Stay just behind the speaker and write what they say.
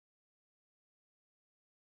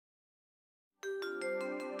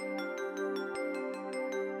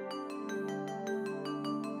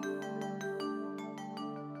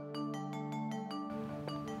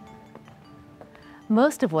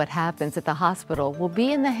Most of what happens at the hospital will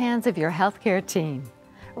be in the hands of your healthcare team.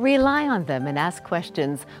 Rely on them and ask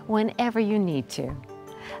questions whenever you need to.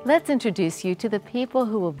 Let's introduce you to the people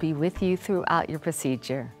who will be with you throughout your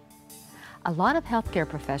procedure. A lot of healthcare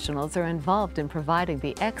professionals are involved in providing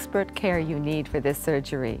the expert care you need for this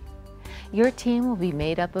surgery. Your team will be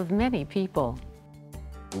made up of many people.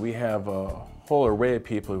 We have a whole array of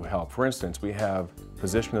people who help. For instance, we have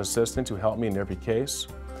physician assistants who help me in every case.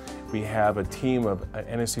 We have a team of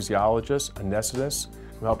anesthesiologists, anesthetists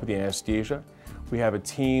who help with the anesthesia. We have a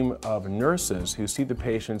team of nurses who see the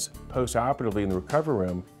patients post-operatively in the recovery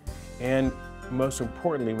room. And most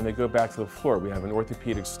importantly, when they go back to the floor, we have an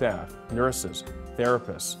orthopedic staff, nurses,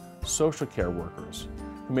 therapists, social care workers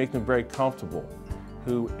who make them very comfortable,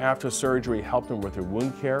 who after surgery help them with their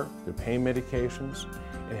wound care, their pain medications,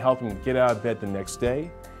 and help them get out of bed the next day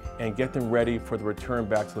and get them ready for the return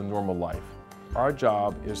back to the normal life. Our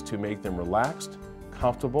job is to make them relaxed,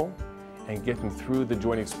 comfortable, and get them through the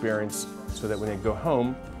joint experience so that when they go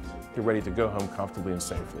home, they're ready to go home comfortably and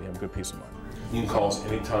safely and have good peace of mind. You can call us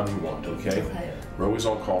anytime you want, okay? We're always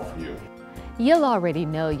on call for you. You'll already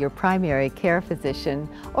know your primary care physician,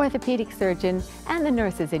 orthopedic surgeon, and the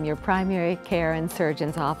nurses in your primary care and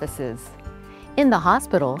surgeon's offices. In the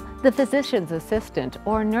hospital, the physician's assistant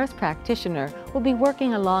or nurse practitioner will be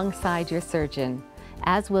working alongside your surgeon,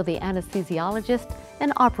 as will the anesthesiologist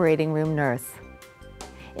and operating room nurse.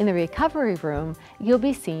 In the recovery room, you'll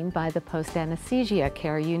be seen by the post-anesthesia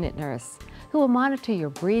care unit nurse, who will monitor your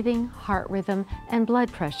breathing, heart rhythm, and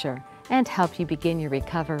blood pressure, and help you begin your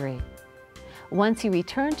recovery. Once you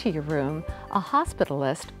return to your room, a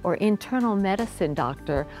hospitalist or internal medicine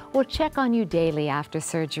doctor will check on you daily after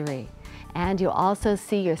surgery, and you'll also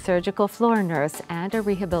see your surgical floor nurse and a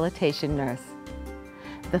rehabilitation nurse.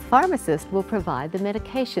 The pharmacist will provide the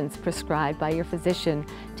medications prescribed by your physician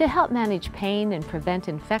to help manage pain and prevent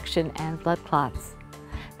infection and blood clots.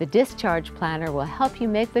 The discharge planner will help you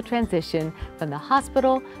make the transition from the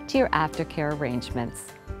hospital to your aftercare arrangements.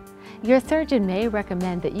 Your surgeon may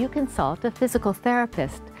recommend that you consult a physical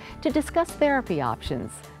therapist to discuss therapy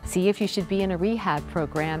options, see if you should be in a rehab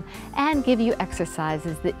program, and give you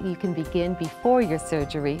exercises that you can begin before your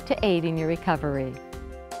surgery to aid in your recovery.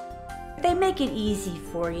 They make it easy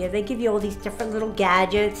for you. They give you all these different little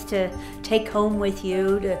gadgets to take home with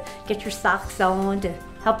you, to get your socks on, to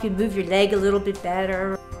help you move your leg a little bit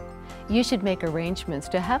better. You should make arrangements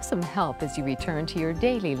to have some help as you return to your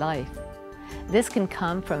daily life. This can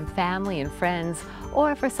come from family and friends,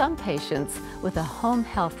 or for some patients, with a home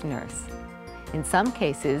health nurse. In some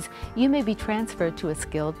cases, you may be transferred to a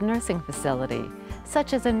skilled nursing facility,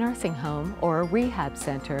 such as a nursing home or a rehab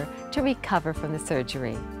center, to recover from the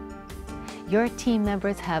surgery. Your team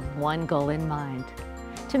members have one goal in mind: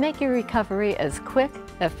 to make your recovery as quick,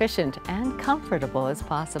 efficient, and comfortable as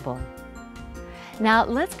possible. Now,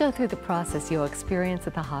 let's go through the process you'll experience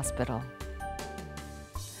at the hospital.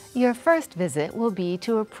 Your first visit will be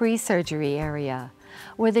to a pre-surgery area,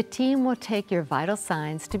 where the team will take your vital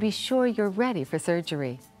signs to be sure you're ready for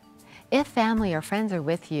surgery. If family or friends are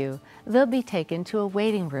with you, they'll be taken to a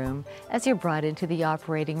waiting room as you're brought into the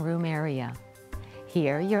operating room area.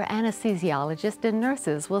 Here, your anesthesiologist and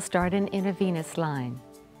nurses will start an intravenous line.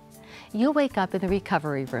 You'll wake up in the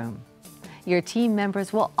recovery room. Your team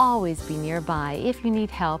members will always be nearby if you need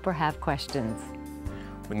help or have questions.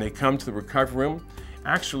 When they come to the recovery room,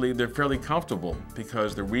 actually they're fairly comfortable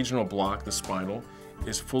because the regional block, the spinal,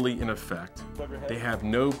 is fully in effect. They have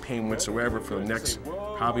no pain whatsoever for the next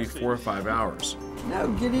probably 4 or 5 hours. No,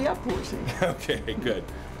 giddy up, horsey. Okay, good,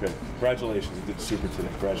 good. Congratulations, you did super today.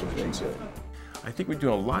 Congratulations. I think we're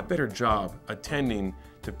doing a lot better job attending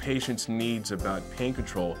to patients' needs about pain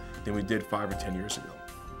control than we did 5 or 10 years ago.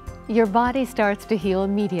 Your body starts to heal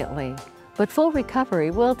immediately, but full recovery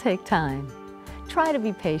will take time. Try to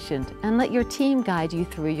be patient and let your team guide you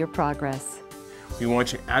through your progress. We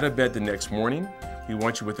want you out of bed the next morning. We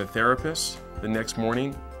want you with a therapist the next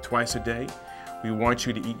morning, twice a day. We want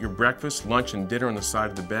you to eat your breakfast, lunch, and dinner on the side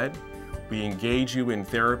of the bed. We engage you in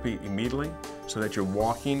therapy immediately so that you're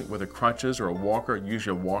walking with a crutches or a walker,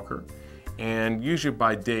 usually a walker. And usually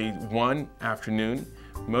by day 1 afternoon,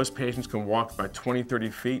 most patients can walk about 20, 30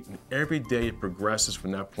 feet, and every day it progresses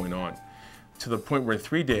from that point on, to the point where in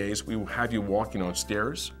 3 days we will have you walking on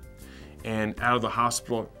stairs and out of the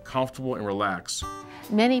hospital comfortable and relaxed.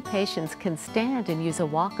 Many patients can stand and use a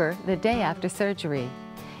walker the day after surgery.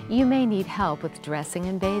 You may need help with dressing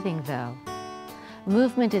and bathing, though.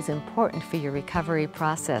 Movement is important for your recovery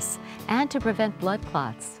process and to prevent blood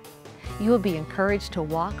clots. You will be encouraged to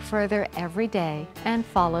walk further every day and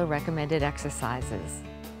follow recommended exercises.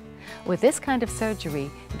 With this kind of surgery,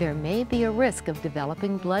 there may be a risk of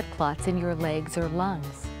developing blood clots in your legs or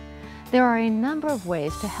lungs. There are a number of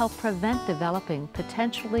ways to help prevent developing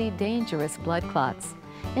potentially dangerous blood clots,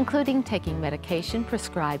 including taking medication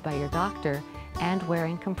prescribed by your doctor and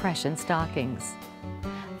wearing compression stockings.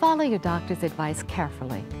 Follow your doctor's advice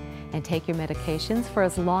carefully and take your medications for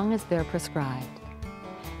as long as they're prescribed.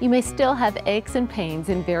 You may still have aches and pains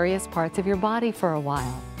in various parts of your body for a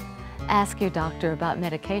while. Ask your doctor about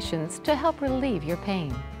medications to help relieve your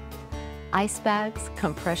pain. Ice bags,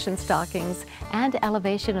 compression stockings, and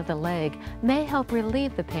elevation of the leg may help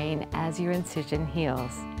relieve the pain as your incision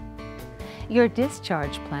heals. Your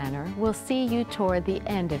discharge planner will see you toward the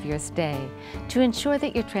end of your stay to ensure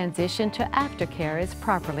that your transition to aftercare is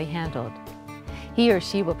properly handled. He or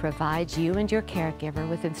she will provide you and your caregiver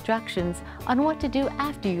with instructions on what to do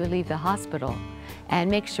after you leave the hospital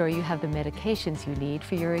and make sure you have the medications you need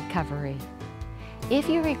for your recovery. If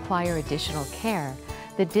you require additional care,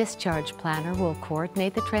 the discharge planner will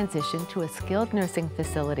coordinate the transition to a skilled nursing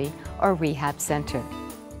facility or rehab center.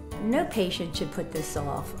 No patient should put this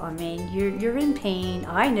off. I mean, you're in pain.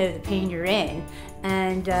 I know the pain you're in.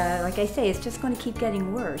 And like I say, it's just going to keep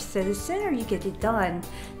getting worse. So the sooner you get it done,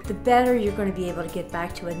 the better you're going to be able to get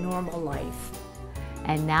back to a normal life.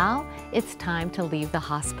 And now it's time to leave the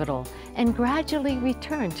hospital and gradually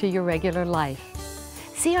return to your regular life.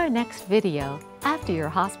 See our next video after your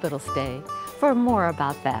hospital stay for more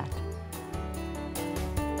about that.